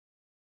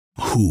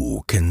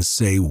Who can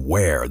say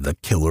where the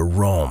killer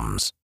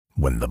roams?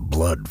 When the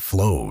blood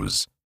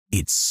flows,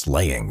 it's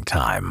slaying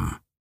time.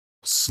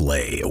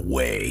 Slay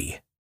away.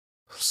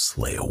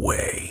 Slay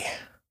away.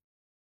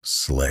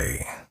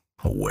 Slay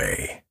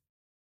away.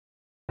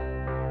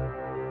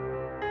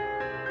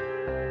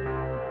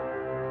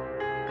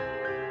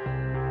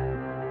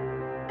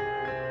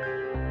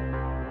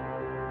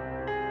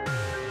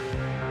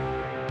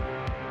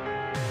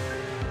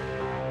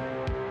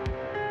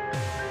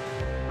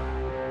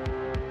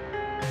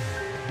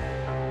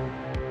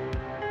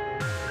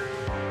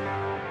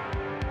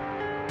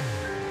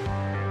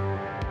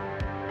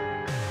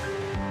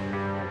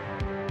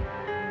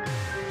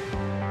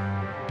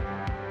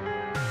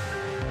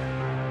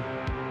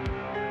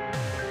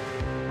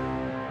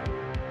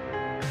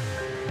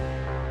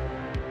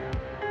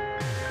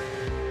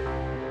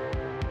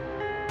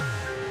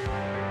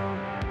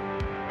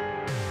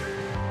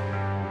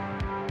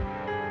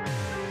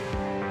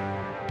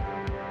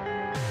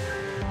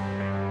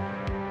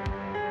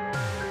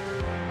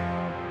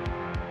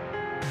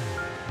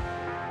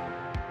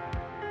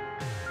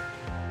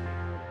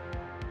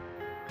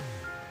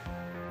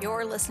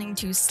 You're listening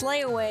to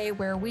Slay Away,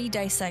 where we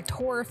dissect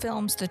horror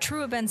films, the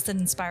true events that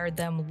inspired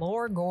them,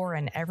 lore, gore,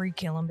 and every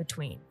kill in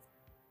between.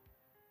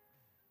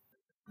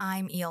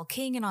 I'm E.L.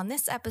 King, and on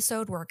this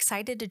episode, we're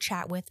excited to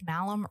chat with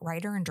Malum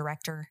writer and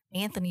director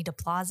Anthony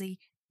DiBlasi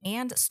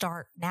and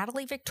star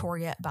Natalie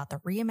Victoria about the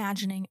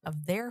reimagining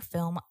of their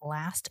film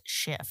Last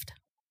Shift.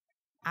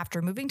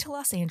 After moving to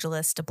Los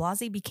Angeles,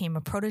 DiBlasi became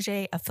a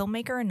protege of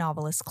filmmaker and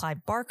novelist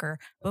Clive Barker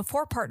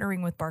before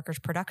partnering with Barker's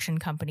production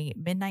company,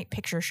 Midnight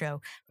Picture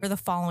Show, for the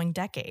following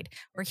decade,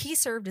 where he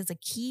served as a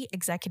key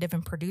executive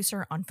and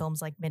producer on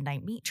films like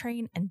Midnight Meat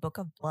Train and Book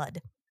of Blood.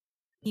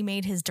 He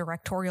made his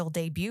directorial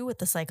debut with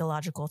the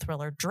psychological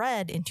thriller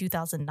Dread in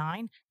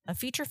 2009, a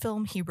feature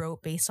film he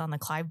wrote based on the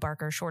Clive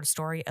Barker short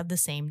story of the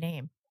same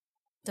name.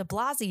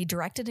 DiBlasi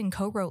directed and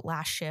co-wrote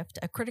Last Shift,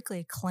 a critically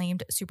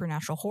acclaimed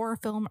supernatural horror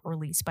film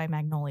released by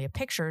Magnolia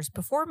Pictures,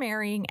 before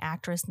marrying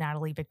actress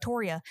Natalie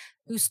Victoria,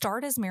 who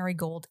starred as Mary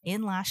Gold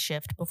in Last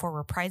Shift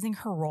before reprising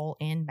her role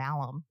in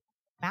Malum.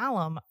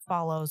 Malum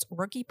follows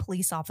rookie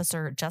police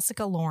officer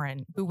Jessica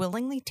Loren, who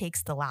willingly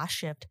takes the last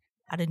shift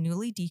at a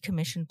newly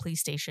decommissioned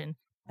police station,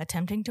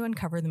 attempting to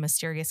uncover the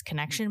mysterious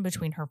connection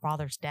between her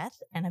father's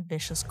death and a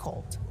vicious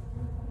cult.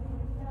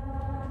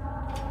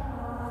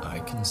 I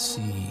can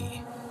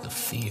see the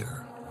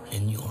fear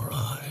in your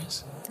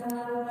eyes.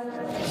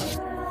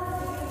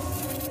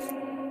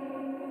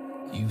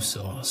 You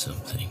saw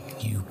something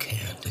you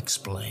can't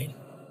explain.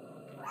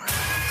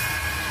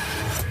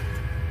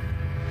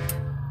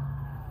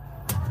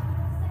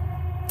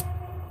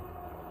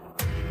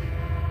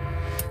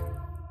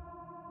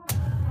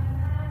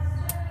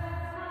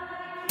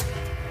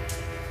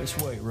 This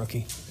way,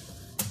 rookie.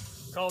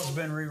 Call's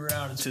been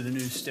rerouted to the new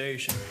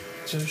station,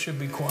 so it should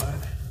be quiet.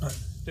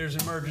 There's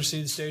an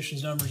emergency. The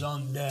station's number's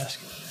on the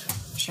desk.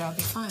 Sure, I'll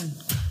be fine.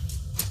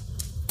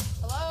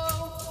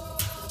 Hello?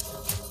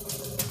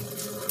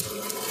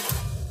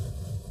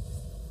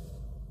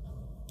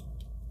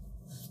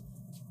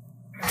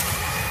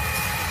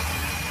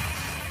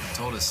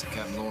 Told us that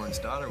Captain Lauren's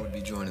daughter would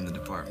be joining the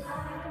department.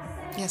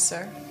 Yes,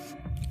 sir.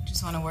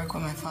 Just want to work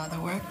where my father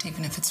worked,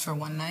 even if it's for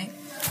one night.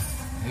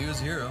 He was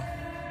a hero.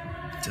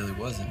 Until he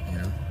wasn't, you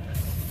know.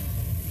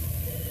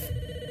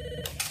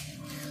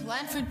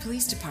 Lanford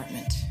Police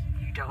Department.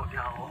 You don't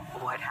know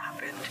what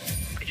happened,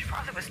 but your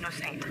father was no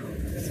saint.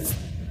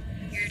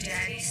 Your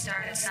daddy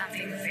started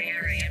something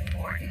very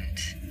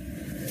important.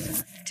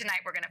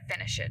 Tonight we're gonna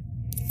finish it.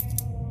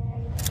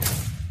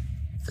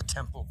 The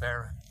Temple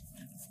Baron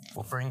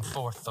will bring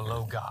forth the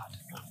low god,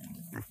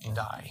 and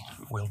I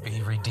will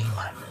be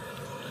Redeemer.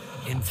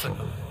 Infinite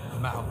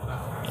Malum.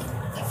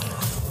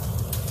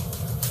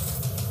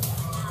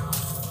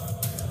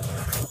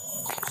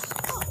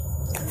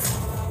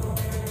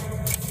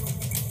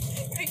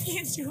 I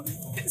can't do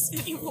this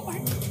anymore.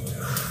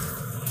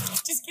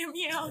 Just get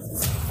me out.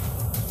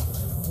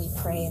 We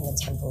pray in the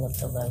temple of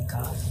the low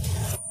god.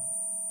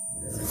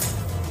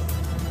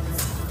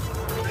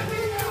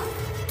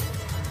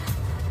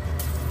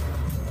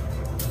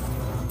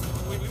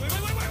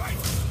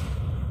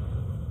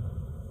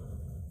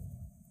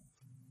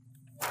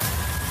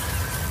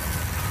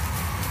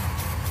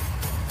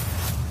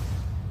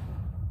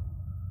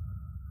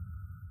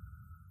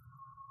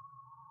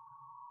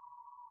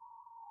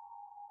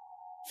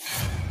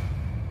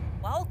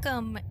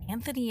 Welcome,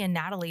 Anthony and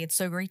Natalie. It's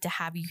so great to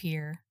have you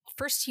here.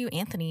 First to you,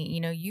 Anthony,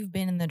 you've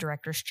been in the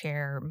director's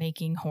chair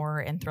making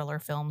horror and thriller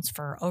films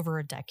for over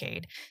a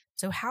decade.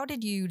 So how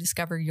did you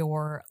discover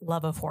your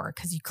love of horror?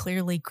 Because you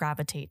clearly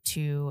gravitate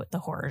to the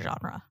horror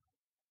genre.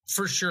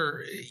 For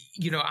sure.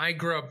 I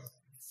grew up,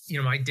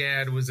 my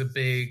dad was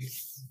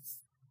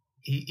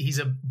he's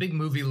a big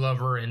movie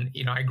lover. And,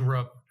 I grew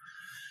up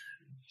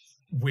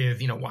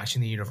with,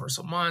 watching the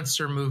Universal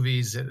monster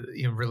movies at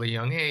a really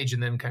young age,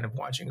 and then kind of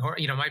watching horror.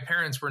 My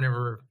parents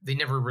they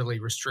never really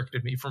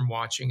restricted me from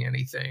watching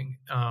anything.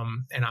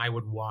 And I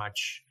would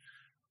watch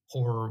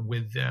horror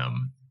with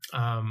them.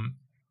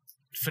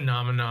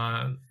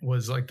 Phenomenon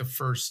was like the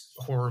first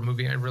horror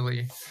movie I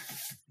really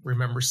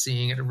remember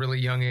seeing at a really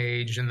young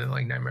age, and then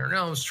like Nightmare on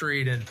Elm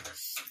Street, and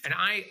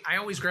I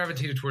always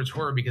gravitated towards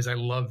horror because I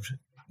loved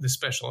the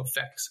special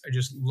effects. I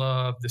just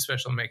loved the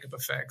special makeup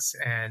effects,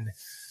 and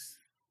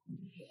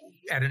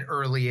at an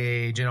early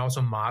age, and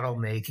also model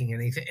making,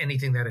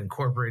 anything that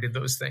incorporated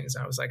those things.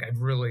 I was like, I'd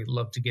really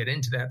love to get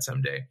into that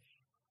someday.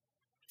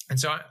 And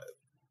so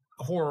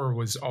horror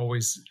was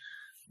always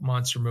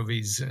monster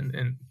movies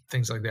and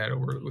things like that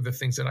were the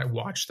things that I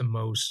watched the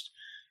most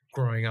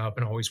growing up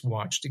and always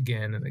watched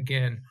again and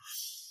again.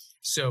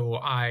 So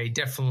I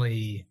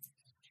definitely,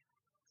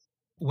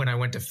 when I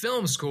went to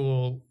film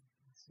school,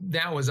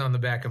 that was on the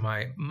back of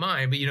my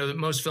mind. But, you know,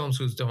 most film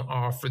schools don't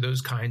offer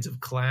those kinds of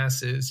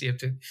classes. You have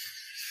to,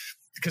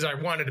 because I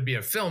wanted to be a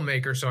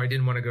filmmaker, so I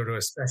didn't want to go to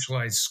a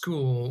specialized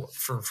school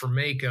for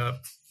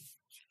makeup.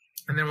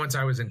 And then once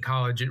I was in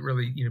college, it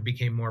really, you know,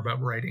 became more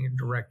about writing and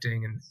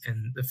directing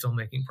and the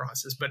filmmaking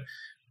process. But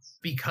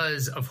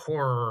because of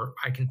horror,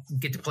 I can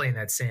get to play in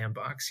that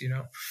sandbox, you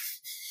know,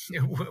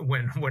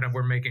 when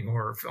we're making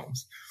horror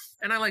films.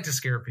 And I like to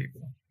scare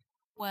people.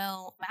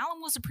 Well,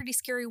 Malum was a pretty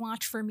scary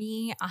watch for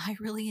me. I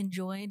really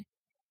enjoyed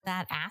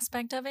that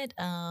aspect of it.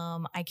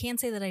 I can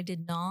say that I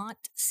did not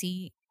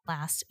see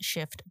Last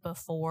Shift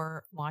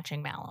before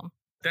watching Malum.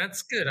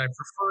 That's good. I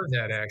prefer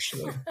that,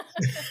 actually.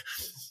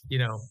 You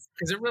know,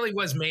 because it really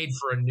was made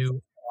for a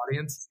new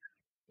audience.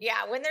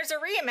 Yeah, when there's a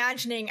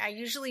reimagining, I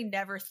usually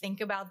never think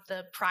about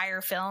the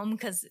prior film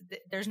because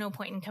there's no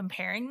point in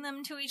comparing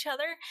them to each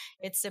other.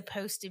 It's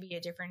supposed to be a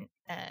different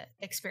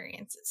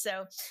experience.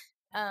 So,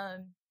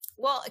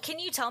 well, can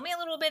you tell me a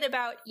little bit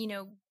about, you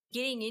know,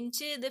 getting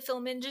into the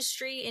film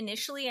industry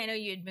initially? I know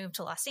you had moved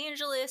to Los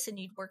Angeles and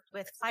you'd worked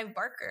with Clive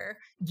Barker.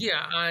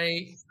 Yeah,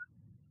 I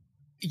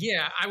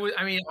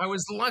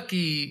was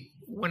lucky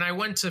when I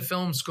went to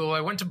film school.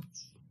 I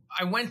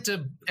went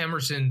to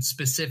Emerson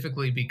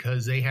specifically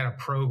because they had a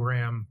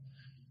program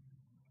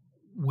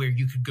where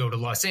you could go to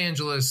Los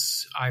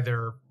Angeles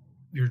either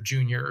your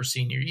junior or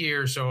senior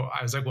year. So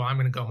I was like, well, I'm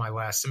going to go my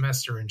last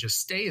semester and just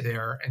stay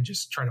there and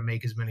just try to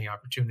make as many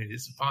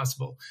opportunities as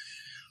possible.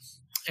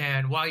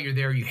 And while you're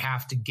there, you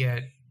have to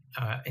get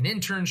an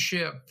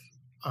internship.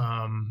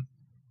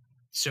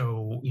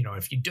 So, you know,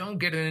 if you don't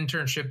get an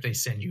internship, they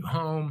send you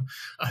home.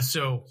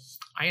 So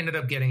I ended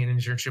up getting an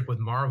internship with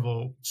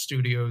Marvel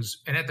Studios.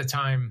 And at the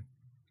time,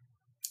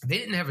 they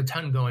didn't have a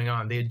ton going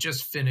on. They had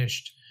just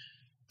finished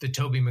the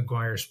Tobey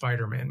Maguire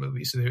Spider-Man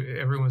movie. So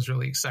everyone was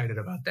really excited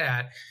about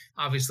that.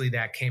 Obviously,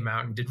 that came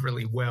out and did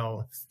really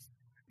well.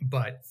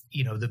 But,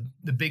 you know,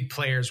 the big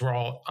players were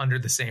all under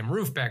the same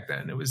roof back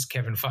then. It was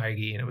Kevin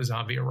Feige and it was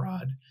Avi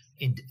Arad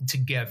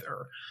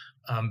together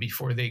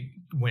before they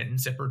went in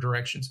separate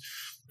directions.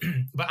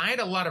 But I had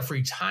a lot of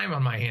free time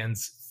on my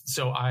hands.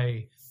 So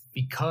I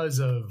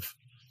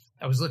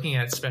was looking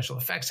at special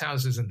effects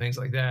houses and things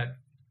like that.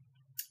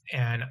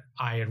 And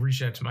I had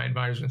reached out to my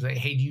advisor and say,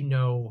 hey, do you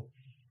know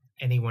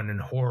anyone in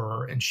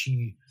horror? And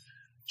she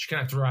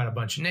kind of threw out a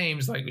bunch of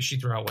names. Like she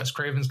threw out Wes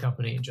Craven's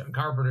company and John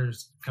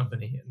Carpenter's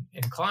company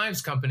and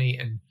Clive's company.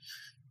 And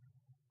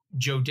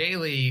Joe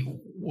Daly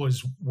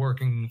was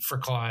working for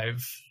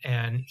Clive,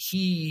 and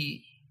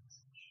he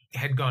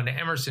had gone to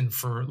Emerson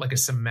for like a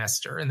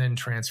semester and then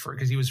transferred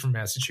because he was from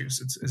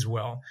Massachusetts as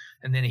well.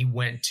 And then he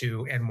went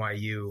to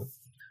NYU.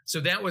 So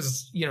that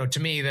was, you know, to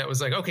me, that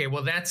was like, okay,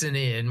 well, that's an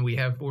in.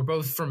 We're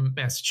both from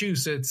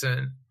Massachusetts,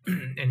 and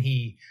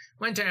he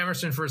went to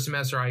Emerson for a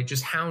semester. I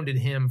just hounded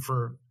him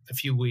for a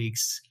few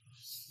weeks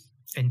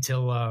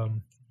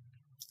until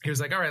he was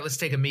like, all right, let's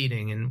take a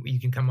meeting and you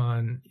can come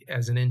on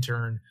as an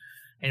intern.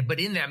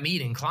 But in that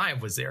meeting,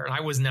 Clive was there, and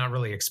I was not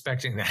really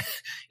expecting that.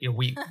 You know,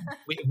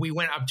 we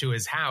went up to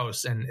his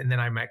house, and then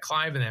I met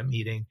Clive in that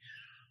meeting,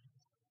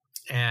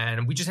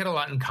 and we just had a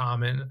lot in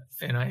common.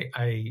 And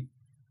I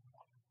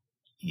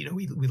you know,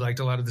 we liked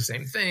a lot of the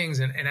same things.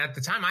 And at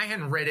the time, I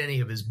hadn't read any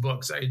of his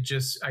books.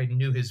 I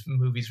knew his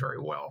movies very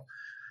well.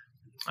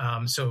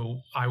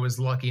 So I was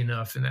lucky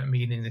enough in that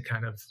meeting to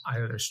kind of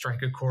either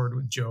strike a chord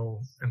with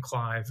Joe and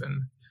Clive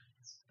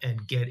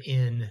and get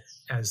in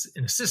as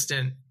an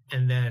assistant.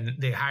 And then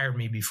they hired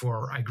me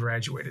before I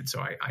graduated.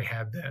 So I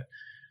had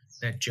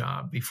that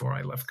job before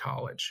I left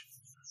college.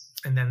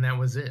 And then that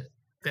was it.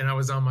 Then I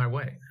was on my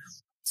way.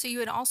 So you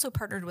had also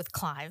partnered with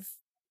Clive,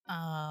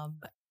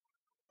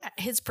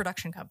 his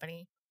production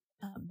company,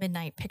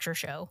 Midnight Picture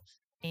Show.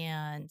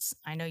 And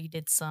I know you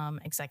did some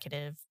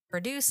executive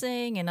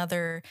producing and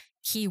other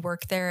key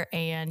work there.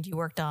 And you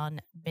worked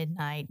on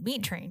Midnight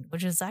Meat Train,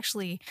 which is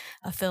actually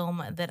a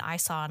film that I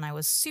saw and I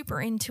was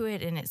super into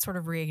it. And it sort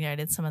of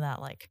reignited some of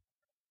that like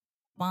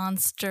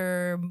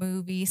monster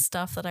movie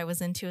stuff that I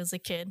was into as a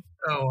kid.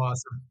 Oh,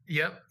 awesome.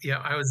 Yep. Yeah.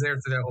 I was there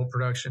for that whole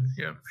production.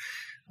 Yep.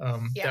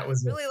 That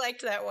was really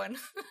liked that one.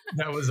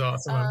 That was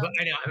awesome. But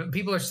I know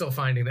people are still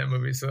finding that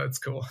movie, so that's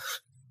cool.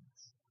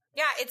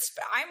 Yeah,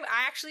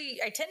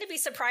 I tend to be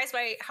surprised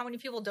by how many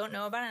people don't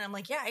know about it. And I'm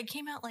like, yeah, it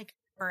came out like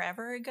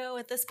forever ago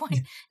at this point,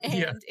 and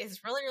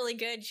it's really, really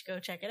good. You should go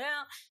check it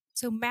out.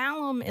 So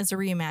Malum is a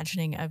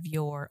reimagining of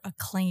your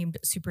acclaimed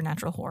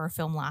supernatural horror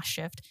film Last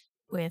Shift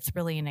with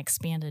really an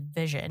expanded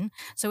vision.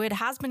 So it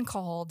has been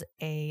called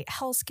a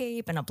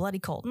hellscape and a bloody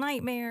cult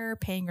nightmare,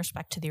 paying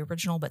respect to the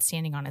original but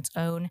standing on its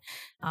own.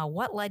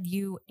 What led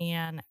you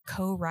and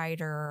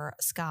co-writer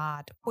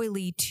Scott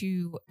Hoyley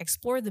to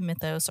explore the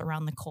mythos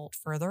around the cult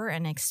further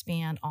and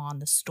expand on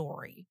the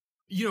story?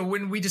 You know,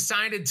 when we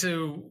decided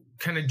to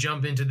kind of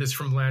jump into this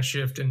from Last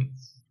Shift, and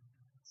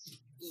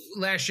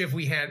Last Shift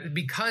we had,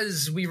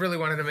 because we really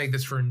wanted to make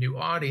this for a new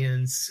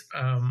audience,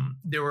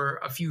 there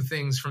were a few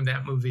things from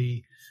that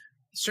movie,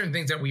 certain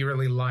things that we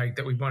really liked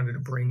that we wanted to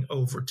bring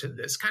over to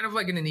this, kind of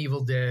like in an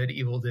Evil Dead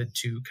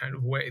 2 kind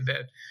of way,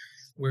 that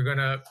we're going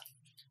to,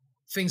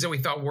 things that we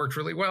thought worked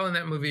really well in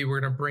that movie,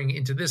 we're going to bring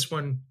into this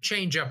one,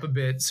 change up a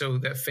bit so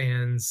that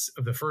fans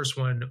of the first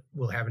one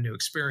will have a new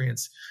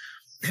experience,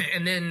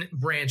 and then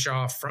branch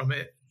off from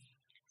it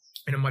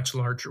in a much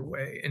larger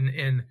way.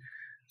 And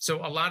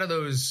so a lot of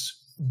those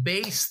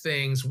base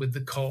things with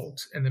the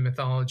cult and the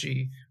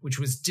mythology, which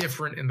was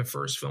different in the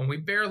first film, we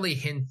barely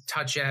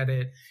touch at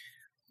it.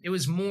 It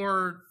was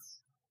more,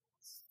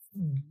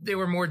 they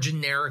were more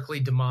generically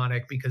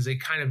demonic because they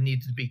kind of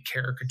needed to be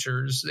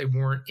caricatures. They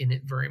weren't in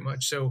it very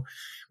much. So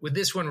with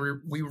this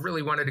one, we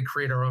really wanted to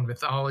create our own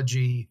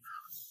mythology.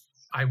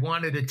 I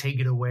wanted to take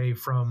it away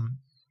from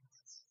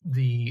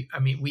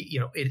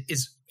it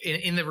is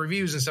in the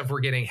reviews and stuff, we're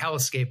getting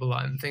hellscape a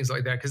lot and things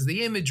like that, because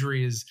the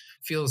imagery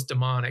feels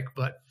demonic,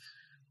 but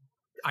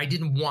I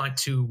didn't want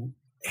to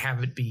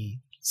have it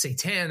be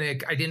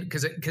satanic. I didn't,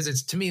 because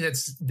it's, to me,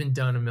 that's been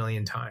done a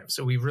million times.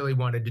 So we really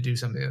wanted to do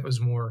something that was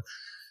more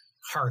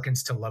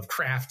harkens to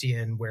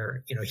Lovecraftian,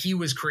 where, you know, he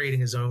was creating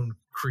his own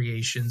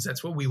creations.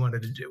 That's what we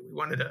wanted to do. We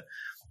wanted to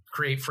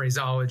create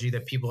phraseology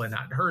that people had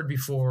not heard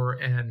before,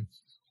 and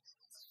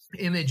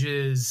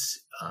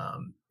images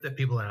that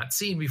people had not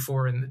seen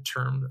before, in the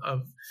term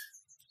of,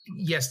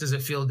 yes, does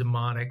it feel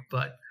demonic,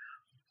 but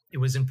it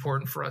was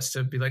important for us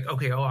to be like,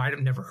 okay, I've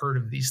never heard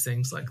of these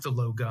things like the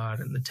Low God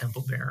and the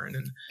Temple Baron.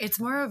 And it's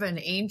more of an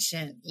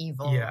ancient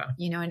evil,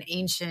 an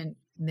ancient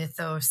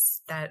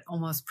mythos that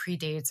almost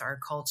predates our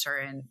culture.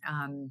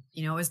 And,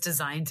 it was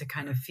designed to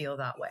kind of feel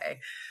that way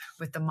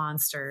with the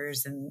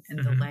monsters and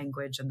the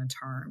language and the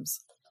terms.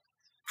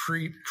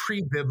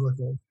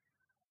 Pre-biblical.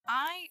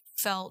 I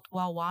felt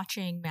while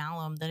watching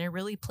Malum that it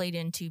really played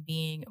into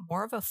being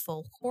more of a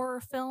folk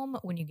horror film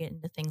when you get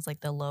into things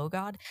like the Low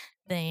God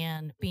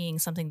than being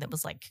something that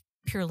was like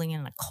purely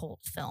in a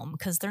cult film,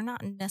 because they're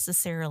not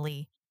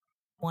necessarily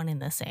one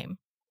and the same.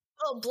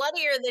 A little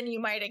bloodier than you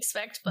might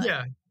expect, but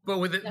but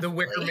with the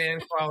Wicker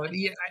Man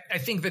quality, I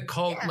think the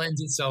cult lends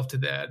itself to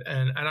that,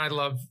 and I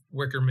love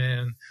Wicker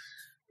Man.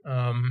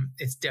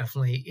 It's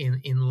definitely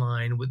in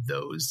line with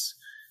those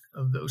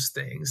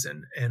things,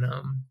 and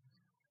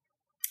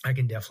I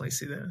can definitely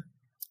see that.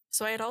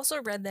 So I had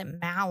also read that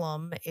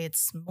Malum,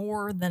 it's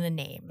more than a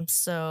name.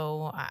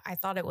 So I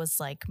thought it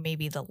was like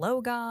maybe the Low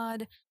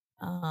God,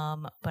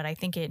 but I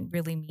think it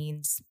really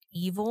means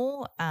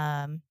evil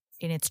in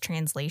its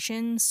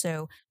translation.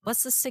 So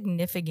what's the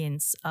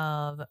significance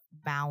of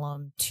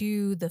Malum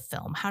to the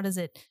film? How does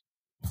it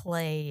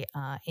play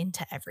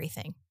into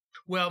everything?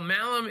 Well,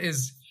 Malum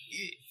is...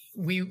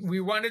 We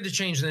wanted to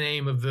change the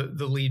name of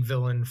the lead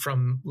villain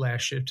from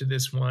Last Shift to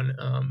this one,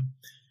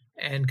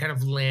 and kind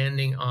of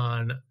landing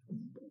on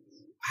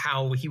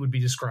how he would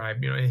be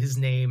described. You know, his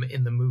name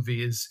in the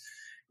movie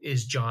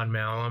is John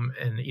Malum,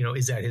 and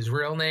is that his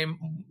real name?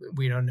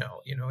 We don't know.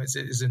 Is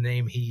it a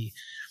name he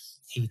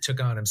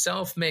took on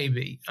himself?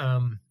 Maybe,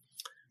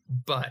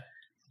 but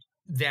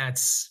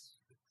that's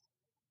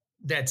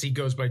he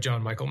goes by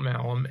John Michael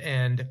Malum,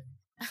 and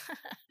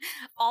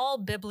all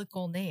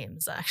biblical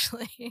names,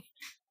 actually.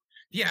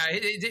 Yeah,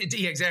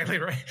 exactly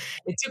right.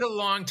 It took a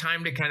long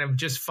time to kind of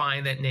just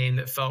find that name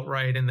that felt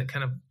right and that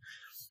kind of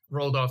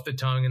rolled off the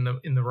tongue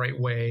in the right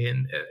way,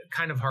 and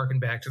kind of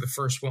harkened back to the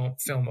first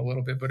film a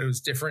little bit, but it was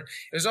different.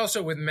 It was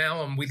also with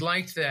Malum, we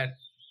liked that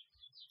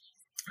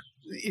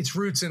its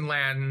roots in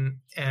Latin,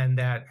 and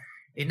that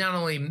it not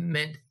only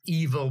meant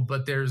evil,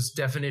 but there's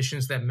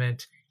definitions that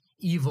meant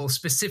evil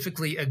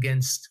specifically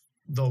against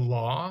the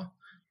law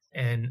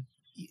and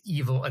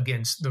evil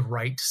against the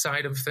right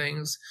side of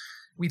things.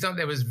 We thought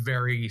that was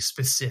very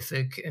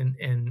specific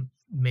and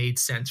made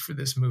sense for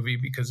this movie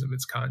because of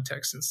its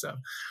context and stuff.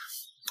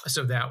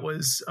 So that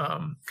was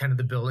kind of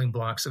the building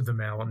blocks of the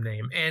Malum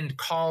name. And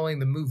calling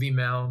the movie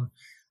Malum,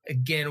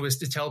 again, was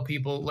to tell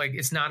people, like,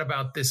 it's not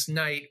about this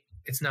night.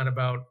 It's not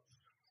about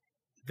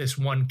this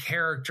one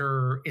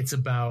character. It's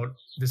about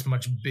this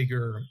much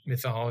bigger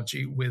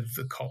mythology with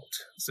the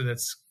cult. So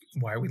that's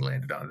why we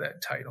landed on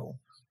that title.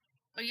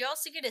 Well, you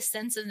also get a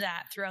sense of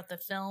that throughout the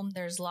film.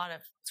 There's a lot of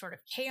sort of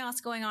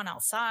chaos going on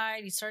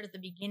outside. You start at the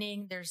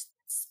beginning, there's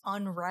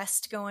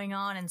unrest going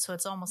on. And so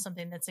it's almost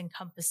something that's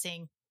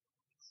encompassing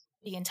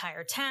the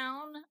entire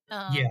town,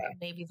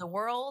 maybe the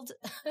world.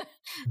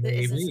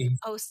 Maybe.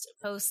 post,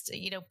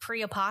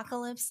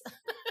 pre-apocalypse.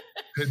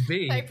 Could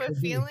be. type of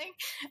feeling.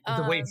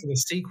 To wait for the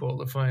sequel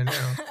to find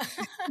out.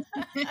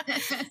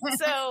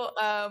 So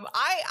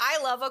I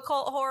love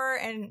occult horror,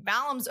 and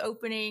Malum's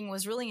opening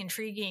was really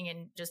intriguing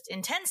and just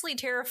intensely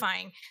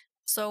terrifying.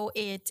 So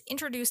it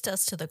introduced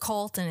us to the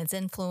cult and its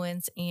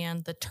influence,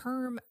 and the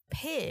term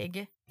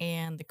pig,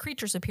 and the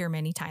creatures appear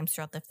many times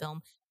throughout the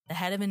film. The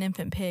head of an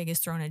infant pig is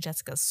thrown at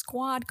Jessica's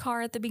squad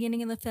car at the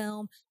beginning of the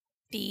film.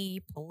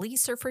 The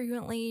police are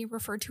frequently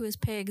referred to as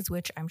pigs,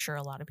 which I'm sure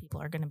a lot of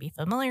people are going to be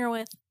familiar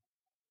with.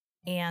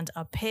 And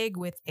a pig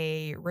with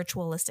a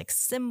ritualistic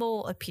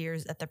symbol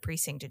appears at the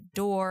precincted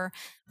door,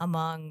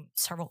 among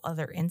several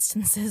other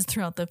instances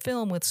throughout the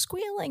film with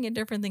squealing and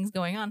different things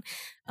going on.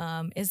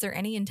 Is there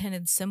any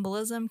intended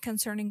symbolism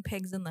concerning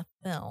pigs in the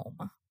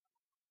film?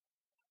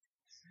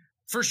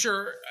 For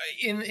sure.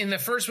 In the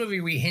first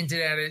movie, we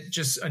hinted at it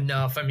just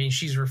enough. I mean,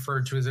 she's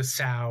referred to as a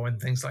sow and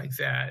things like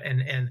that.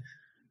 And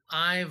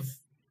I've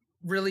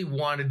really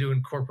wanted to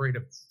incorporate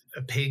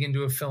a pig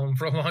into a film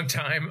for a long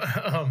time.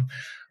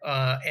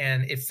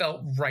 And it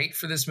felt right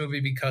for this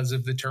movie because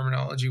of the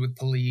terminology with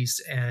police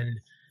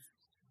and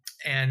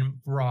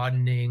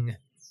broadening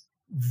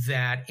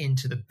that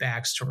into the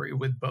backstory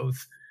with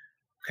both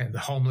kind of the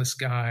homeless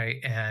guy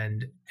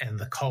and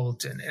the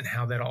cult and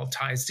how that all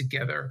ties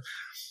together.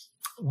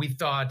 We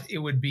thought it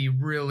would be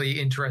really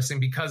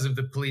interesting because of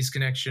the police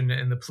connection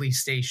and the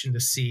police station to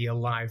see a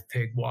live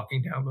pig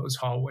walking down those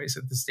hallways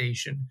at the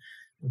station.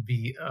 Would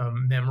be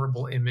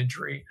memorable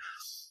imagery.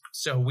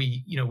 So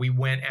we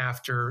went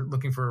after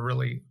looking for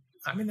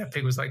that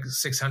pig was like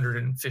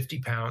 650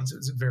 pounds. It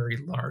was a very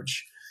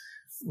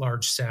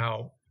large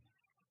sow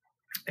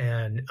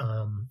and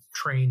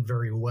trained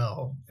very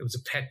well. It was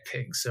a pet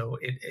pig, so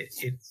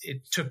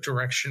it took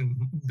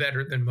direction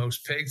better than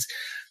most pigs.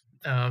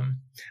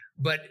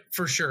 But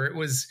for sure,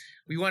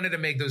 we wanted to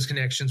make those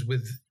connections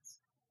with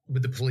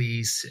the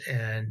police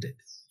and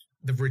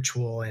the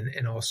ritual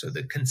and also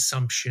the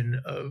consumption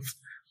of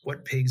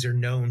what pigs are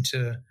known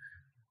to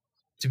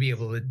be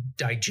able to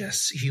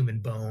digest human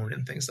bone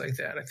and things like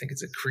that. I think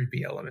it's a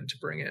creepy element to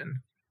bring in.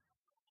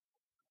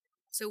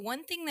 So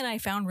one thing that I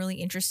found really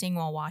interesting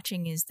while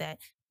watching is that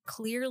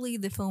clearly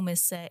the film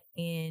is set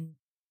in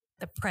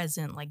the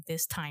present, like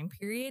this time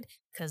period,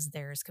 because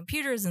there's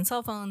computers and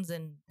cell phones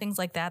and things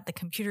like that. The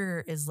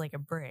computer is like a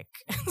brick.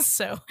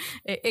 So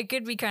it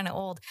could be kind of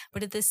old.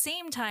 But at the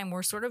same time,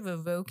 we're sort of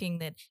evoking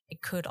that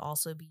it could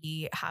also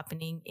be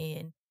happening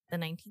in the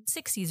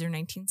 1960s or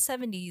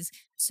 1970s.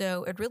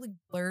 So it really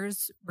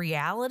blurs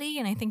reality.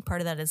 And I think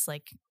part of that is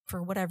like,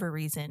 for whatever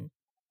reason,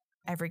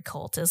 every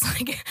cult is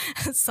like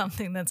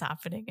something that's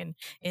happening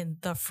in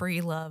the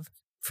free love,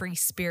 free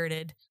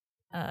spirited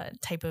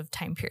type of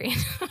time period.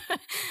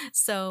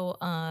 So,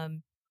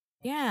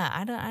 yeah,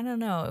 I don't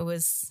know. It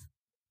was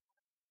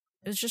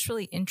just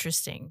really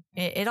interesting.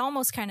 It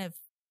almost kind of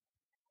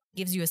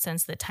gives you a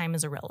sense that time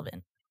is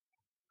irrelevant.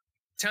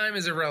 Time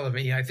is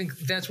irrelevant. Yeah, I think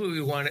that's what we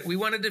wanted. We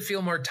wanted to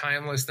feel more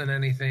timeless than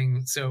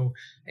anything. So,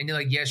 and you're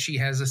like, yes, she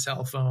has a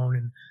cell phone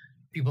and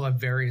people have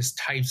various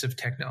types of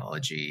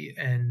technology.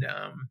 And,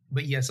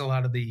 but yes, a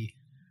lot of the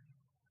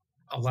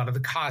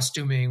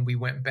costuming, we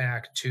went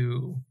back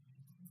to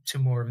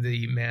more of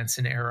the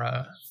Manson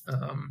era.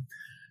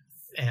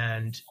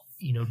 And,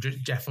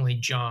 definitely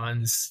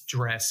John's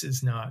dress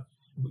is not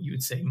what you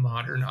would say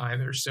modern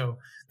either. So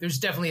there's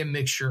definitely a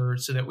mixture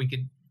so that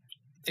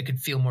it could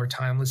feel more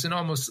timeless and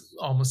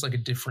almost like a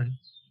different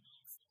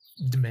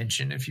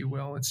dimension, if you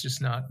will. It's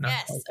just not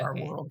yes, like our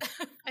world.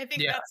 I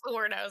think that's the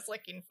word I was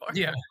looking for.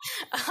 Yeah.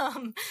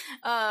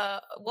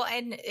 Well,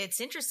 and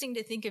it's interesting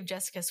to think of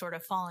Jessica sort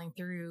of falling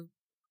through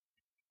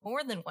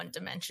more than one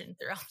dimension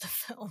throughout the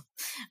film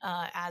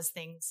as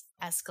things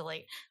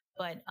escalate.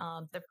 But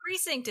the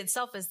precinct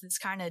itself is this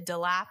kind of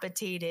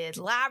dilapidated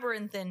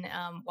labyrinth, and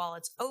while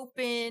it's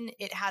open,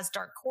 it has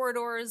dark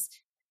corridors.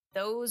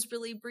 Those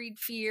really breed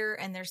fear,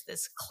 and there's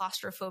this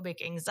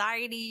claustrophobic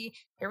anxiety.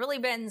 It really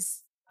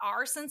bends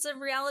our sense of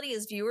reality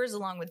as viewers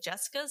along with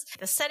Jessica's.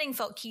 The setting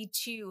felt key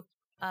to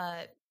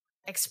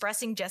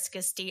expressing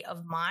Jessica's state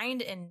of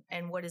mind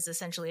and what is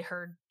essentially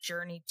her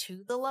journey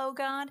to the low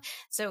god.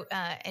 So,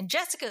 and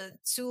Jessica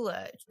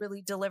Sula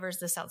really delivers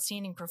this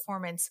outstanding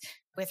performance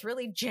with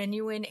really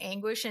genuine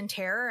anguish and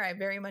terror. I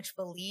very much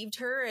believed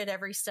her at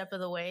every step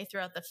of the way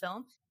throughout the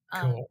film.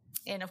 Cool.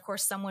 And of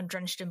course, someone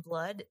drenched in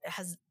blood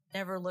has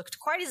never looked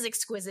quite as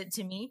exquisite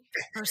to me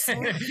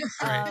personally.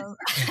 And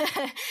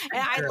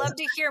I'd love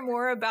to hear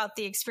more about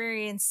the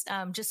experience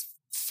just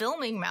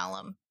filming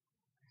Malum.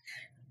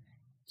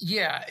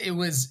 Yeah, it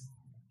was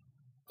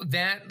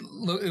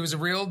a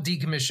real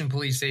decommissioned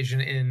police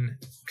station in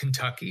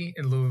Kentucky,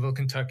 in Louisville,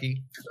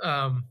 Kentucky.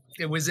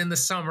 It was in the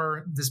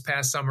summer, this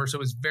past summer, so it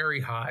was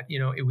very hot.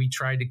 We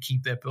tried to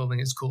keep that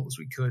building as cool as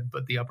we could,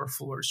 but the upper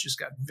floors just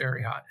got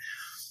very hot.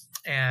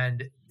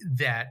 And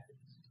that,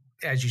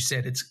 as you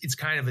said, it's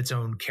kind of its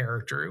own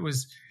character. It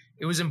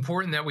was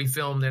important that we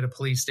filmed at a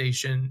police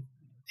station,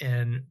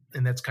 and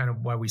that's kind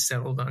of why we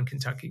settled on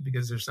Kentucky,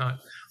 because there's not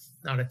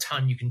a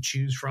ton you can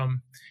choose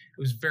from.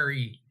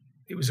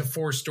 It it was a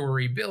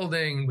 4-story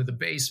building with a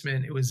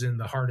basement. It was in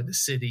the heart of the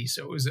city.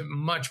 So it was a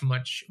much,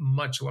 much,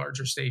 much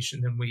larger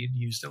station than we had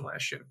used in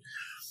Last Shift.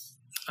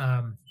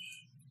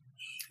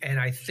 And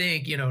I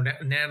think,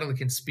 Natalie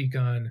can speak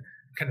on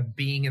kind of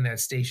being in that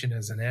station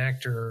as an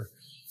actor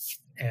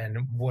and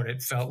what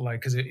it felt like,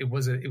 because it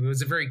was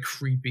a very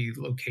creepy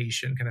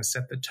location, kind of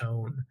set the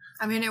tone.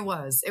 I mean, it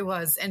was.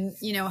 And,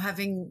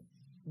 having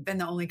been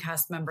the only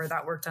cast member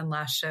that worked on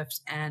Last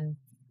Shift and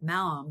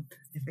Malum,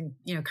 I think,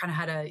 kind of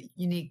had a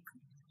unique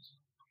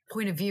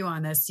point of view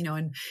on this.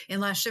 In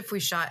Last Shift, we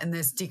shot in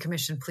this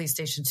decommissioned police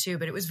station too,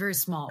 but it was very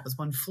small. It was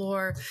 1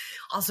 floor.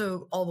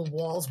 Also, all the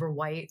walls were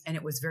white and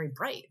it was very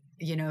bright.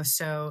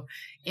 So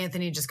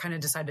Anthony just kind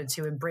of decided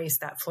to embrace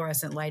that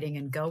fluorescent lighting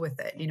and go with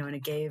it, and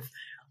it gave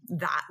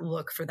that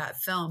look for that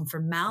film. For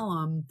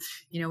Malum,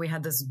 we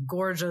had this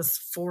gorgeous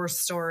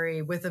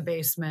 4-story with a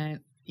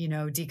basement,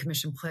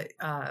 decommissioned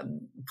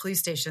police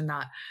station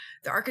that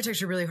the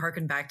architecture really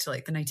harkened back to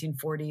like the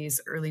 1940s,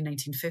 early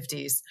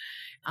 1950s.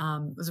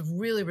 It was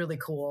really, really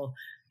cool.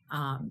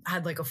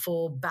 Had like a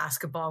full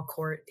basketball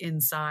court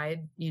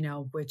inside,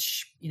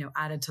 which,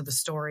 added to the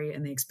story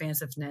and the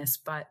expansiveness.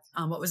 But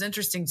what was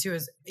interesting too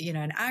is,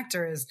 an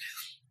actor is,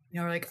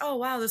 we're like, oh,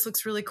 wow, this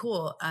looks really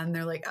cool. And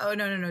they're like, oh,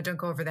 no, don't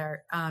go over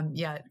there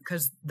yet,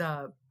 because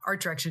the art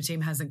direction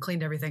team hasn't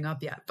cleaned everything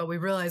up yet. But we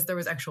realized there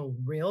was actual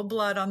real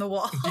blood on the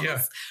walls,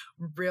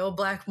 real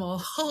black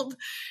mold.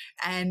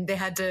 And they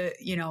had to,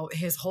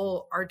 his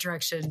whole art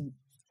direction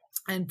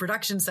and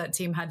production set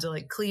team had to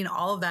like clean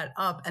all of that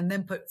up and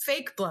then put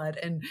fake blood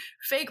and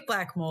fake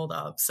black mold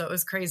up. So it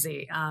was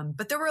crazy.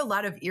 But there were a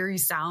lot of eerie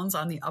sounds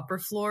on the upper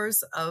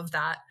floors of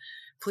that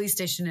police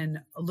station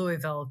in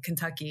Louisville,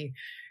 Kentucky.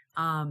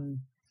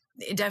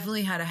 It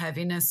definitely had a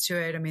heaviness to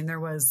it. I mean, there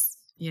was,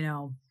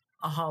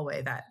 a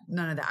hallway that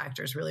none of the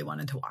actors really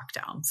wanted to walk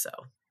down. So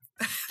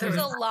there's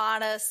a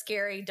lot of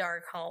scary,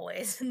 dark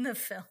hallways in the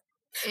film.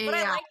 But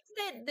I liked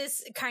that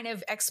this kind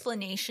of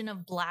explanation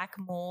of black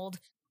mold,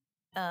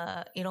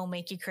 it'll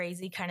make you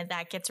crazy, kind of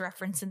that gets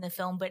referenced in the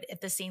film. But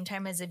at the same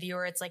time, as a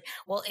viewer, it's like,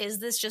 well, is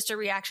this just a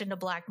reaction to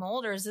black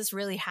mold, or is this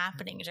really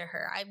happening to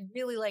her? I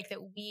really like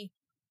that we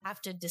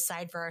have to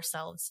decide for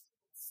ourselves.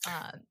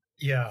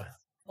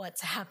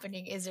 What's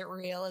happening? Is it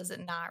real? Is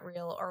it not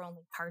real? Or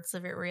only parts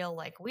of it real?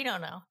 Like, we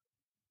don't know.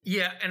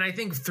 Yeah. And I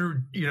think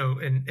through,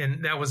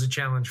 and that was a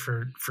challenge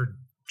for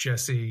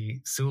Jessica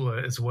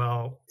Sula as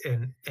well.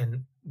 And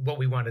what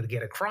we wanted to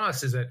get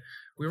across is that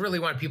we really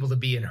want people to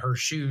be in her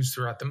shoes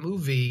throughout the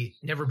movie,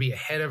 never be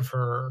ahead of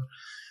her.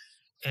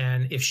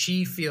 And if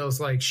she feels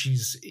like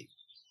she's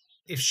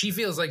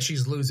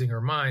losing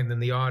her mind, then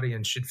the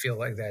audience should feel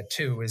like that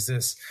too. Is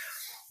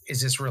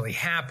this really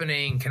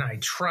happening? Can I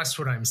trust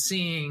what I'm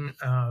seeing?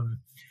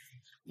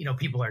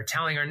 People are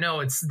telling her, no,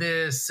 it's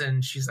this.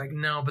 And she's like,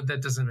 no, but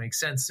that doesn't make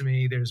sense to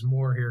me. There's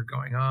more here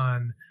going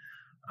on.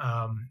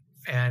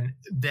 And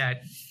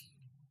that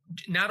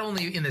not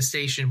only in the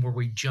station were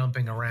we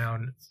jumping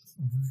around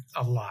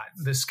a lot,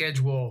 the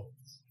schedule,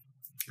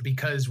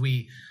 because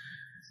we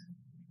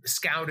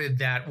scouted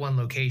that one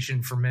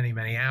location for many,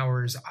 many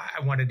hours.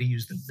 I wanted to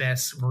use the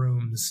best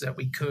rooms that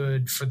we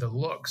could for the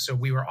look. So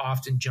we were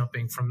often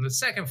jumping from the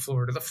 2nd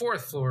floor to the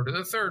 4th floor to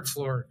the 3rd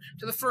floor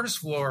to the 1st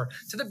floor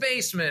to the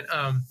basement,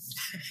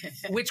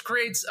 which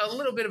creates a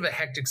little bit of a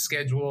hectic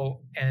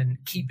schedule, and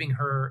keeping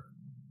her,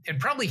 and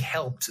probably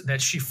helped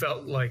that she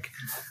felt like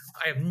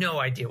I have no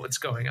idea what's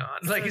going on.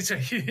 Like, it's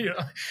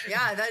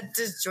yeah, that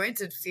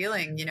disjointed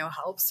feeling,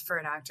 helps for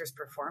an actor's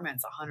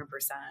performance 100%.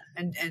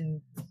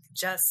 And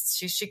just,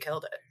 she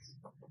killed it.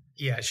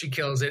 Yeah, she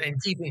kills it.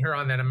 And keeping her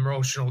on that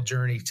emotional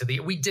journey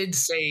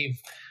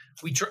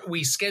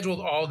we scheduled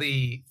all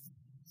the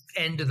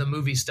end of the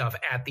movie stuff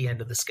at the end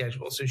of the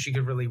schedule, so she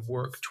could really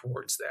work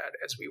towards that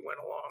as we went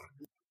along.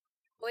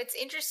 What's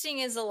interesting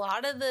is a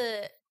lot of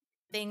the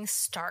things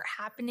start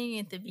happening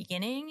at the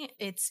beginning.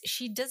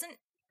 She doesn't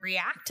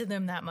react to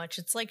them that much.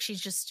 It's like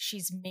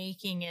she's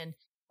making an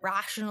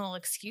rational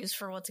excuse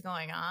for what's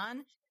going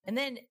on, and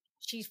then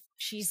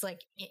she's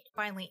like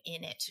finally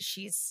in it.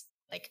 She's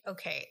like,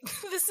 okay,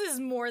 this is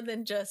more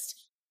than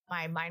just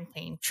my mind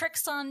playing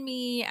tricks on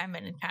me. I'm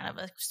in kind of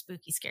a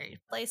spooky, scary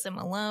place. I'm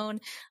alone,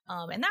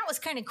 and that was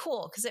kind of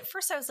cool, because at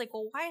first I was like,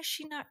 well, why is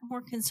she not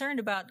more concerned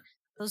about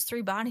those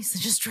 3 bodies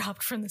that just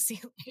dropped from the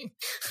ceiling?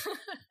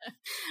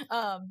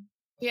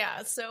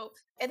 So,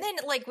 and then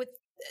like with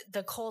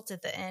the cult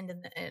at the end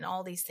and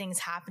all these things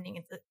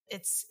happening,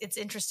 it's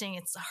interesting.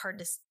 It's hard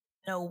to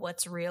know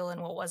what's real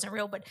and what wasn't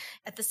real, but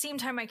at the same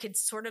time I could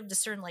sort of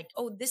discern like,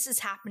 oh, this is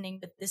happening,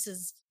 but this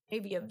is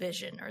maybe a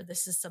vision, or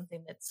this is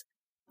something that's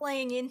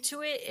playing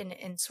into it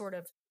and sort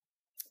of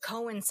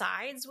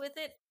coincides with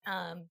it.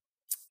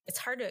 It's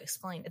hard to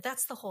explain.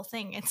 That's the whole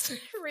thing. It's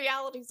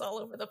reality's all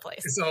over the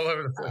place. It's all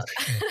over the place.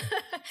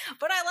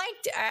 But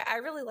I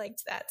really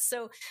liked that.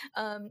 So,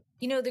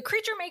 the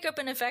creature makeup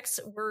and effects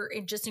were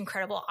just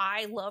incredible.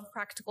 I love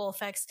practical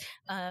effects.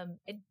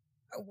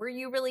 Were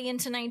you really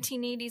into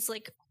 1980s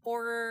like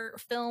horror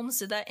films?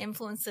 Did that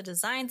influence the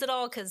designs at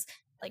all? Because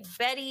like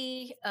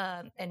Betty,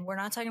 and we're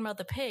not talking about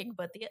the pig,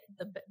 but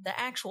the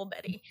actual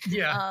Betty,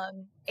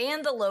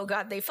 and the Low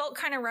God, they felt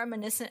kind of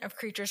reminiscent of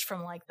creatures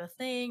from like The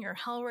Thing or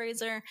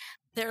Hellraiser.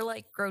 They're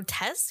like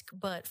grotesque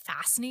but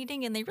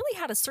fascinating, and they really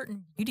had a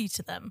certain beauty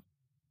to them.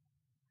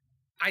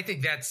 I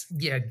think that's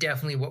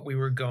definitely what we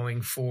were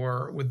going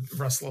for with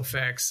Russell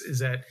effects. Is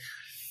that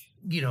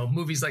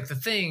movies like The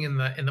Thing and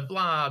the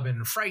Blob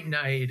and Fright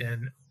Night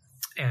and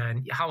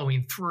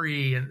Halloween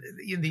 3 and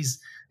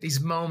these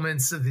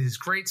moments of these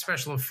great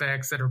special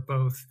effects that are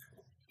both,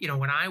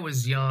 when I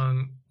was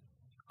young,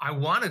 I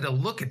wanted to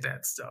look at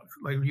that stuff.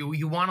 Like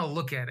you want to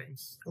look at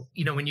it,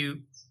 when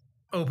you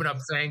open up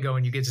Fango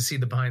and you get to see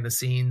the behind the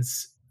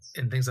scenes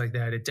and things like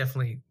that, it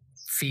definitely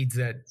feeds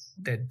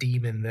that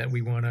demon that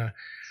we want to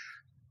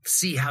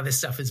see how this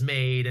stuff is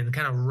made and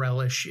kind of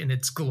relish in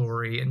its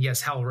glory. And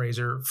yes,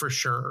 Hellraiser for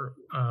sure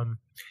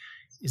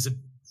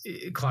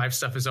Clive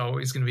stuff is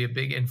always going to be a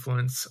big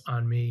influence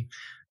on me.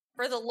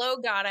 For the Low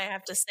God, I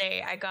have to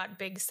say I got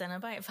big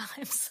Cenobite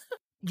vibes.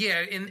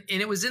 Yeah, and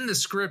it was in the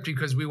script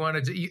because we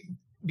wanted to,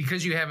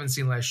 because you haven't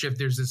seen Last Shift,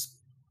 there's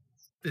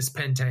this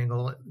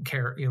pentacle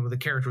character, with a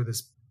character with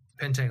this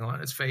pentacle on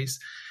his face,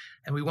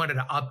 and we wanted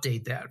to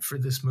update that for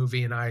this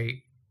movie, and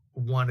I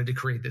wanted to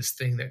create this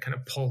thing that kind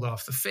of pulled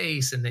off the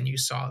face, and then you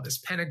saw this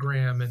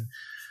pentagram, and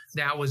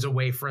that was a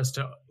way for us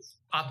to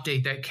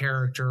update that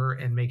character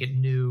and make it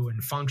new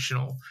and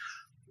functional.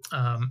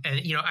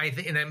 I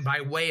think, and then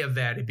by way of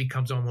that, it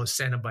becomes almost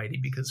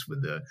Cenobite because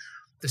with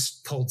this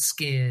pulled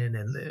skin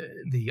and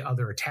the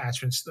other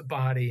attachments to the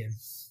body,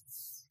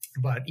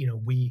 but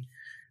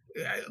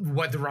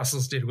what the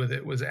Russells did with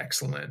it was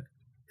excellent.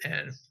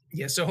 And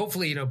so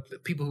hopefully,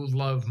 people who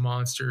love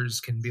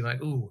monsters can be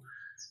like, ooh,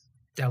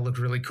 that looked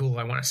really cool.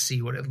 I want to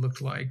see what it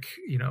looked like,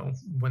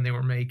 when they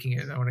were making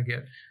it. I want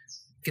to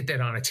get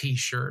that on a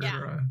T-shirt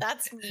or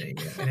that's neat.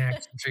 An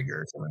action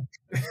figure or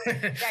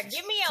something.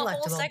 Give me a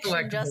whole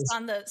section just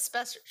on the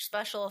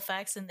special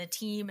effects and the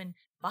team and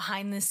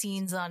behind the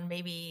scenes on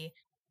maybe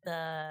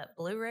the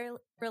Blu-ray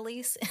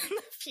release in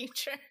the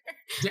future.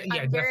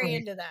 I'm very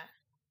into that.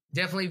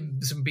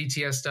 Definitely some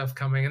BTS stuff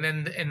coming,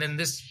 and then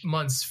this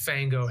month's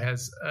Fango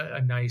has a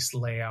nice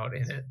layout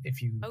in it.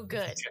 If you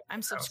good,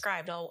 I'm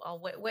subscribed. I'll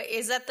wait.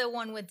 Is that the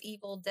one with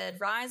Evil Dead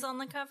Rise on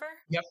the cover?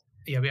 Yep.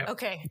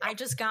 Okay, I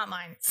just got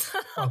mine. So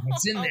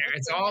it's in there.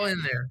 It's all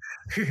in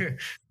there.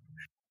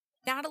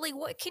 Natalie,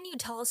 what can you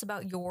tell us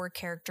about your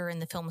character in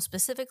the film?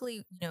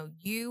 Specifically,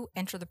 you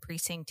enter the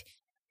precinct.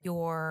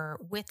 You're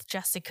with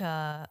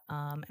Jessica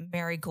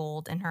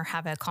Marigold and her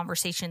have a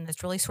conversation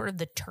that's really sort of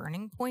the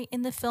turning point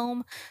in the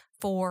film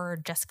for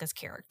Jessica's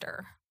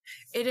character.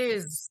 It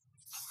is,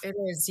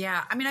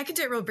 yeah. I mean, I can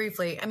do it real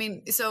briefly. I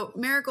mean, so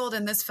Marigold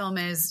in this film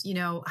is,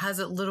 has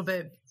a little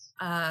bit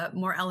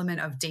more element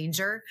of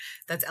danger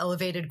that's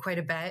elevated quite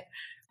a bit.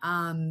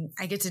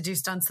 I get to do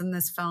stunts in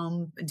this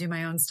film, do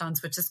my own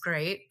stunts, which is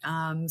great.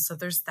 So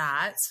there's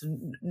that. So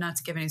not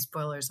to give any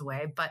spoilers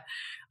away, but,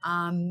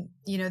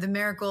 the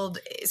Marigold,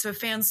 so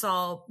fans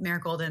saw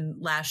Marigold in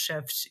Last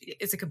Shift.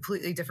 It's a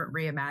completely different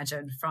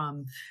reimagined,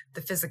 from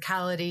the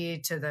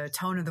physicality to the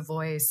tone of the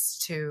voice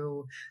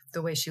to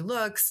the way she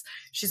looks.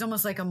 She's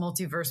almost like a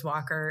multiverse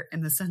walker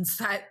in the sense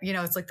that,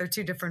 it's like they're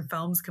two different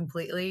films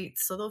completely.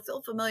 So they'll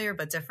feel familiar,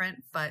 but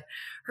different. But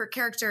her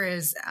character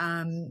is,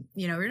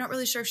 you're not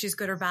really sure if she's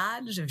good or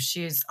bad, if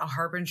she's a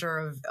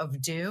harbinger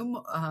of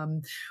doom,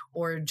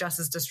 or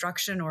justice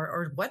destruction,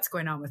 or what's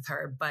going on with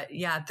her. But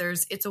yeah,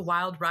 it's a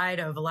wild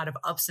ride of a lot of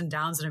ups and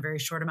downs in a very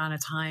short amount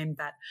of time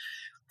that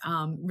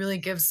really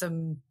gives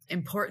some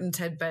important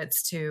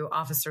tidbits to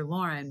Officer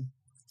Loren,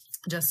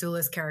 Jessica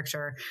Sula's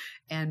character,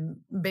 and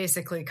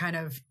basically kind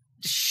of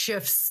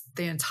shifts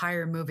the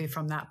entire movie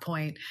from that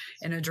point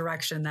in a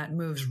direction that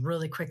moves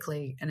really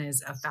quickly and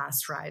is a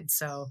fast ride.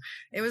 So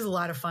it was a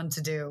lot of fun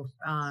to do.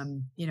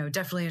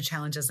 Definitely a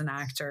challenge as an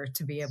actor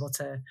to be able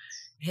to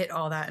hit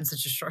all that in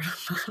such a short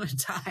amount of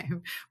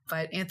time.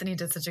 But Anthony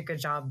did such a good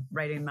job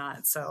writing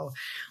that. So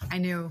I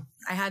knew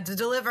I had to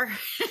deliver.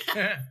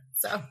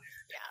 So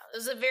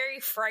there's a very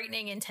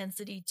frightening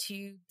intensity to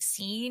the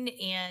scene,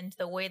 and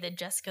the way that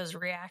Jessica's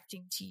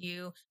reacting to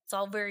you, it's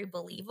all very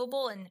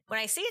believable. And when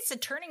I say it's a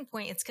turning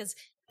point, it's because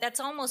that's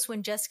almost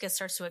when Jessica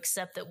starts to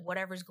accept that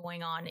whatever's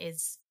going on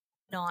is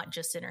not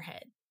just in her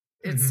head.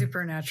 It's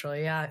supernatural.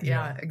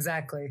 Yeah,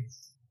 exactly.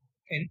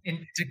 And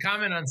to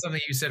comment on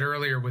something you said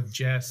earlier with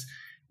Jess,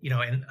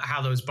 and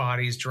how those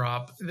bodies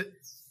drop,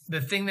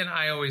 the thing that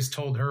I always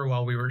told her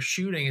while we were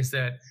shooting is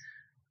that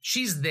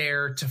she's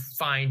there to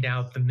find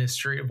out the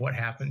mystery of what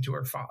happened to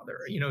her father.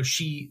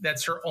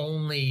 That's her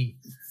only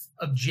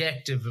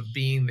objective of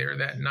being there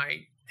that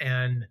night.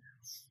 And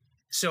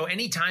so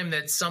anytime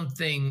that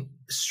something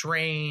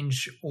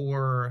strange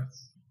or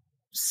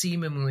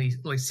seemingly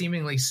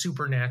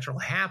supernatural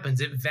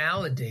happens, it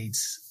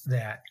validates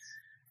that.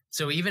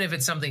 So even if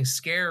it's something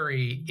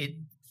scary,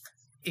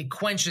 it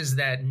quenches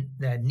that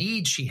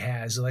need she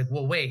has. Like,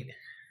 well, wait,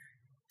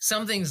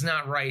 something's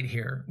not right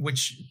here,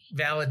 which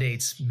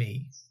validates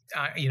me.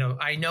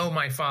 I know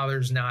my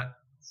father's not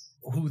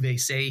who they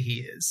say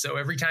he is. So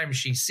every time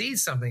she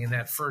sees something in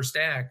that first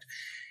act,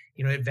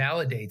 you know, it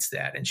validates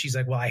that. And she's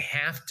like, well, I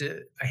have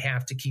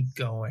to keep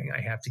going.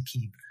 I have to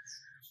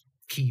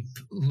keep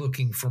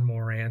looking for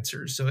more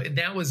answers. So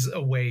that was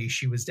a way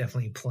she was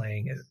definitely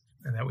playing it,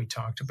 and that we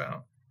talked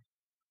about.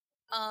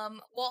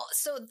 Well,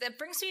 so that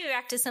brings me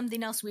back to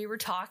something else we were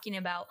talking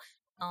about.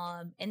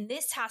 And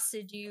this has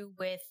to do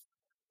with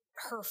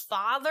her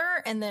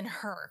father and then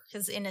her,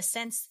 because in a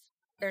sense,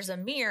 there's a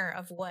mirror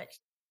of what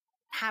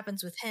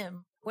happens with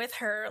him, with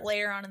her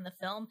later on in the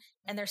film.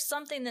 And there's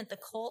something that the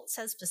cult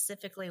says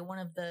specifically, one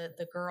of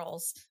the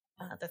girls,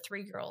 the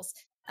three girls,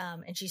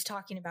 and she's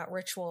talking about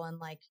ritual and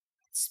like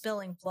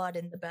spilling blood,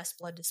 and the best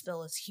blood to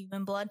spill is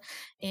human blood.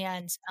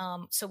 And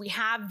so we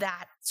have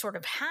that sort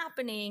of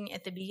happening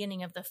at the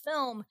beginning of the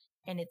film,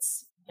 and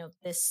it's, you know,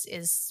 this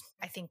is,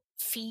 I think,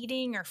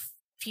 feeding or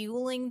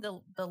fueling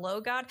the low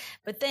god.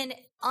 But then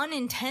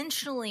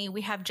unintentionally,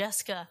 we have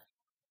Jessica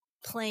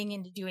playing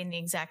into doing the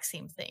exact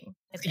same thing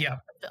at the end of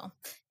the film.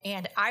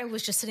 And I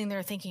was just sitting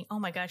there thinking, oh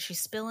my God,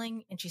 she's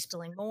spilling, and she's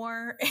spilling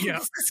more. And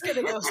this is going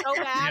to go so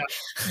bad.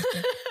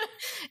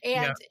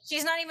 And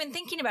she's not even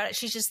thinking about it.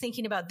 She's just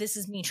thinking about, this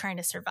is me trying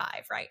to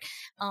survive. Right.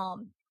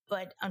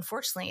 But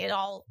unfortunately, it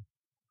all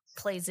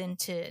plays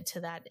into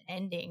that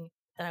ending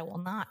that I will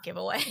not give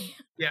away.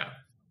 Yeah.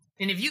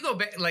 And if you go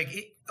back,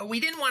 like,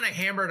 we didn't want to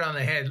hammer it on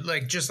the head.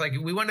 Like, just like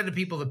we wanted the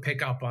people to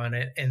pick up on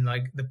it. And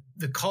like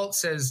the cult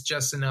says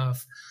just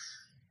enough.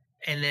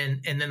 And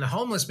then the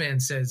homeless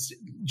man says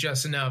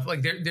just enough.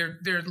 Like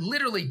they're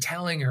literally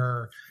telling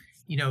her,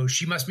 you know,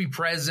 she must be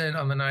present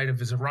on the night of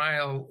his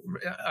arrival.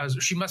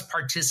 She must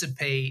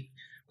participate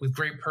with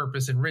great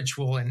purpose and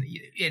ritual. And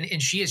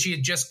she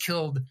had just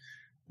killed,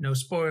 no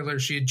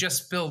spoilers, she had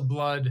just spilled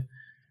blood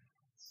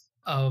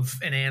of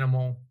an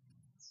animal.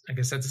 I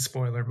guess that's a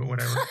spoiler, but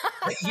whatever.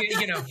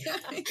 you know,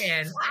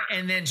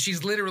 and then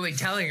she's literally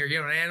telling her,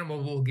 you know, an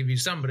animal will give you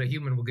some, but a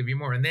human will give you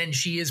more. And then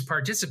she is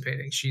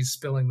participating. She's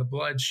spilling the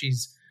blood.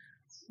 She's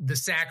the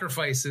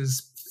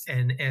sacrifices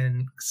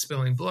and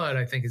spilling blood,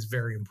 I think, is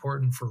very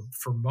important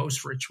for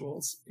most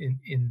rituals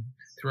in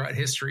throughout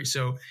history.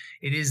 So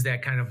it is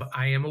that kind of,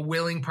 I am a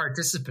willing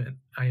participant.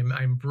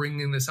 I'm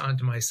bringing this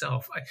onto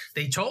myself.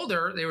 They told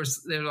her, they were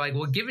like,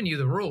 well, giving you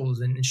the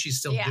rules, and she's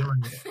still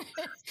doing it.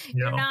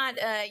 You're not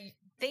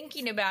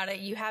thinking about it.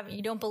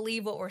 You don't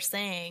believe what we're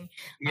saying.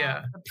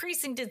 The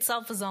precinct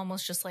itself is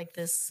almost just like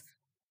this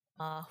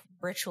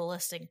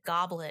ritualistic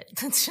goblet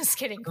that's just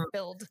getting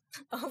filled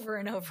over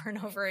and over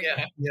and over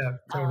again. Yeah,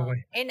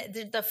 totally. And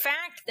the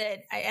fact that,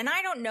 and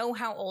I don't know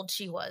how old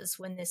she was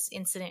when this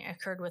incident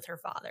occurred with her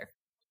father.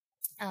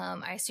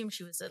 I assume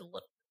she was a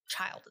little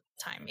child at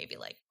the time, maybe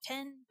like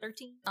 10,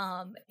 13.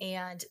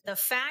 And the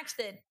fact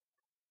that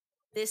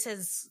this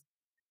has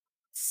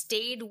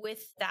stayed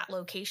with that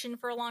location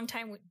for a long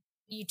time,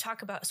 you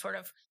talk about sort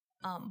of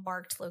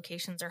marked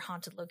locations or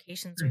haunted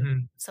locations, or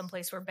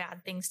someplace where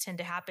bad things tend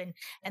to happen.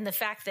 And the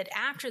fact that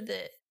after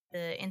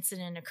the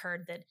incident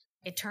occurred, that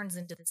it turns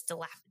into this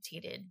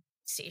dilapidated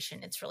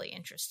station, it's really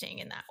interesting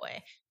in that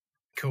way.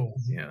 Cool.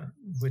 Yeah.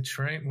 Which,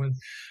 right,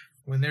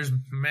 when there's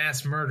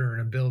mass murder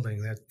in a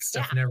building, that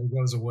stuff never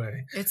goes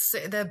away.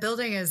 The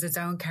building is its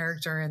own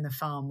character in the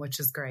film, which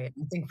is great.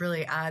 I think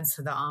really adds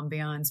to the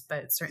ambiance,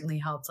 but it certainly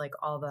helped like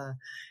all the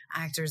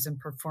actors and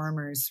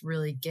performers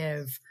really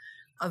give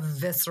a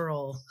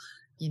visceral,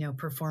 you know,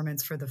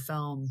 performance for the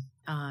film,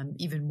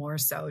 even more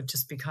so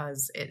just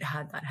because it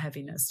had that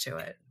heaviness to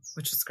it,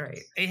 which is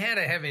great. It had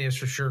a heaviness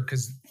for sure,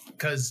 because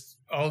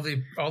all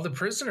the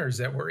prisoners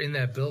that were in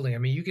that building, I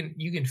mean,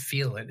 you can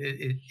feel it.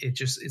 It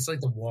just, it's like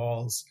the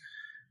walls.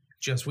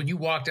 Just when you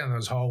walk down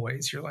those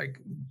hallways, you're like,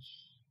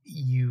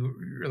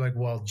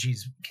 well,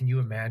 geez, can you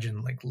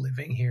imagine like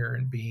living here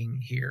and being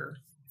here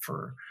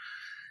for,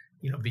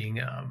 you know,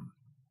 being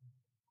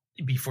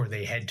before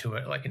they head to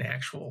it like an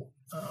actual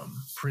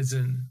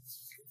prison.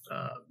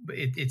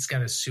 It's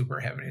got a super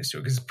heaviness to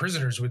it, because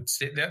prisoners would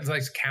stay, that's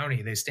like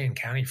county. They stay in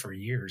county for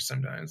years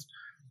sometimes.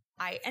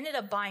 I ended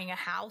up buying a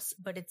house,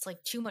 but it's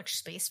like too much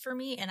space for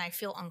me, and I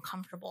feel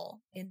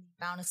uncomfortable in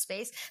the amount of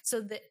space.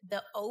 So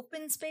the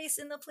open space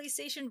in the police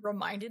station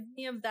reminded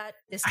me of that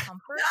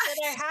discomfort that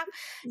I have.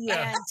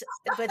 Yeah.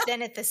 But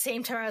then at the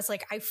same time, I was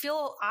like,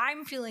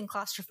 I'm feeling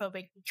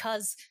claustrophobic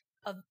because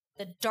of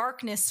the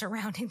darkness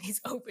surrounding these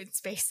open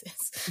spaces.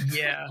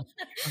 Yeah.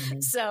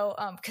 So,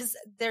 because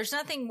there's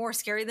nothing more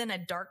scary than a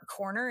dark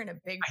corner in a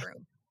big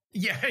room.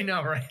 Yeah, I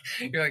know, right?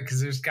 You're like,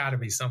 because there's got to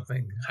be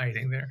something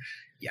hiding there.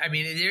 Yeah, I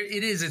mean,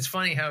 it is. It's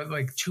funny how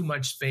like too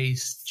much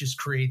space just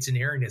creates an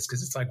eeriness,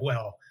 because it's like,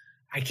 well,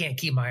 I can't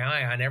keep my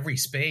eye on every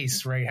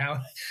space, right?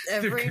 How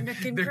there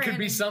could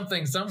be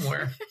something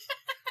somewhere.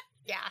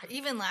 Yeah,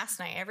 even last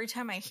night, every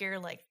time I hear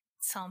like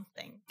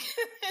something,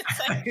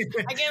 like,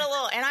 I get a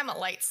little, and I'm a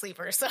light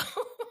sleeper, so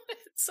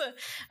it's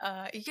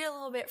you get a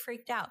little bit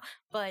freaked out.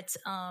 But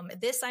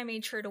this I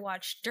made sure to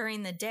watch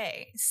during the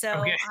day, so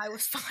I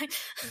was fine.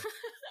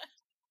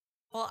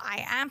 Well,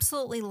 I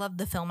absolutely love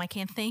the film. I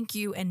can't thank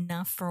you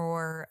enough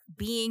for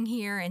being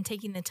here and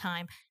taking the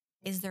time.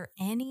 is there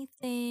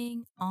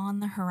anything on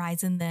the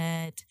horizon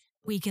that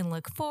we can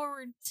look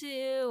forward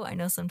to? I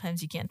know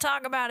sometimes you can't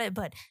talk about it,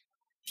 but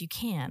if you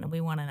can,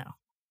 we want to know.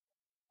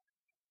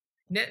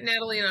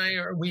 Natalie and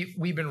I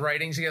we've been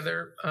writing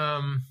together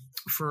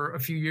for a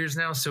few years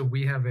now, so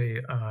we have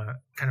a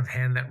kind of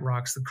hand that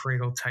rocks the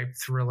cradle type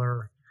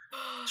thriller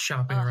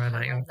shopping around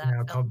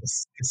now called the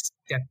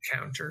Step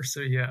Counter. So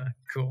yeah,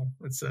 cool.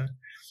 It's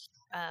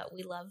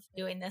we love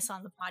doing this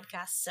on the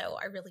podcast, so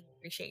I really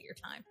appreciate your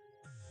time.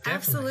 Definitely.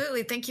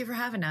 Absolutely. Thank you for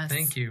having us.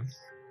 Thank you.